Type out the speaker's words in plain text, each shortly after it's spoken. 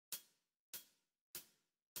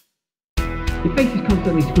Your face is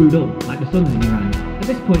constantly screwed up, like the sun's in your eyes. At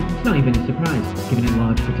this point, it's not even a surprise, giving it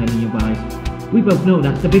large, pretending you're wise. We both know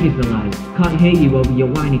that's the biggest of lies. Can't hear you over your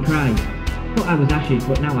whiny cries. Thought I was ashes,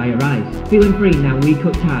 but now I arise. Feeling free, now we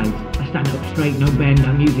cut ties. I stand up straight, no bend,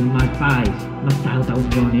 I'm using my thighs. My style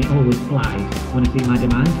don't run, it always flies. Wanna see my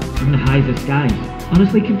demise? From the highs of skies.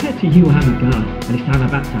 Honestly, compared to you, I'm a god, and it's time I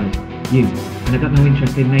baptise you. And I got no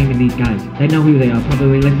interest in naming these guys. They know who they are,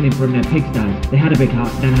 probably listening from their pigsties. They had a big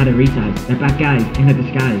heart, then had a resize. They're bad guys, in a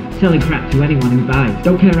disguise, selling crap to anyone who buys.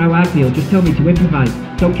 Don't care how I feel, just tell me to improvise.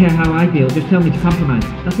 Don't care how I feel, just tell me to compromise.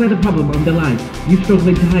 That's where the problem underlies. You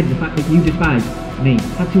struggling to hide the fact that you despise me.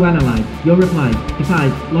 Had to analyse your replies,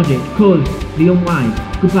 defies logic, cause the unwise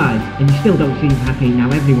goodbyes, and you still don't seem happy, now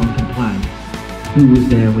everyone complies. Who was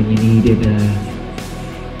there when you needed a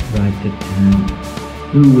ride to town?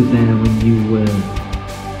 Who was there when you were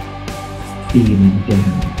feeling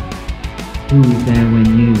down? Who was there when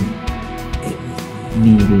you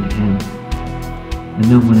needed help? And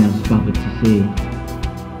no one else bothered to see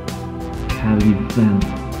how you felt.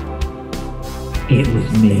 It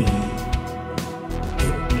was me.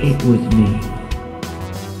 It was me.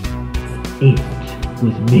 It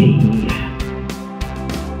was me.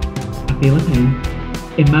 I feel a pain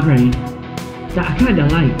in my brain that I kinda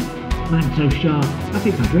like. Mine's so sharp, I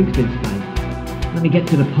think my drink's been spiked. Let me get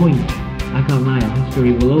to the point. I can't lie, our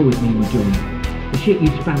history will always mean we're joined. The shit you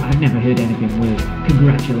spout, I've never heard anything worse.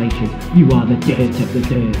 Congratulations, you are the dirt of the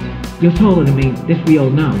dirt. You're taller than me, this we all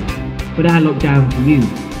know. But I look down to you,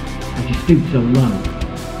 as you stoop so low.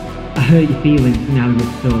 I hurt your feelings, now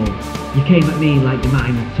you're sore. You came at me like the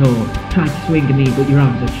Minotaur. Tried to swing at me, but your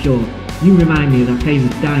arms are short. You remind me of that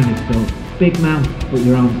famous dinosaur. Big mouth, but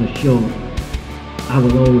your arms are short. I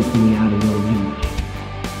will always be out of your reach.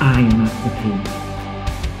 I am at the peak.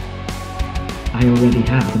 I already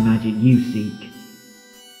have the magic you seek.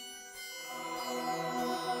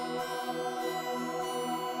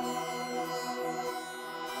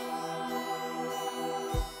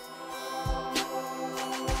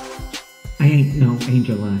 I ain't no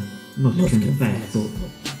angel, I must confess, but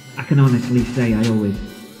I can honestly say I always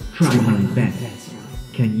try my best.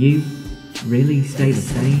 Can you really stay the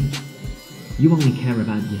same? You only care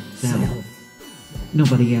about yourself.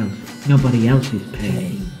 Nobody else's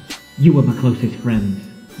pain. You were my closest friends,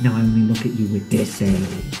 now I only look at you with disdain.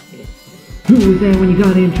 Who was there when you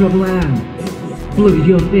got in trouble and blooded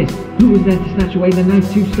your fist? Who was there to snatch away the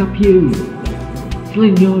knife to stop you?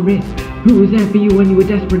 Sling your wrist. Who was there for you when you were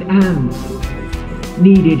desperate and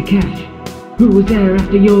needed cash? Who was there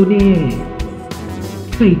after your near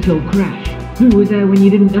fatal crash? Who was there when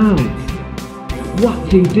you didn't know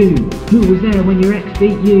what to do? Who was there when your ex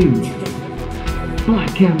beat you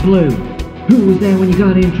black and blue? Who was there when you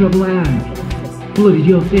got in trouble and blooded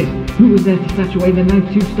your fist? Who was there to snatch away the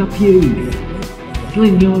knife to stop you?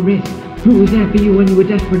 Sling your wrist. Who was there for you when you were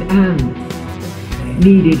desperate and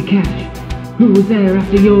needed cash? Who was there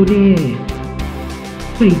after your near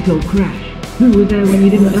fatal crash? Who was there when you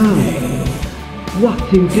didn't know what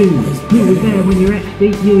to do? Who was there when your ex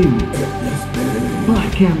beat you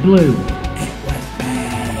black and blue?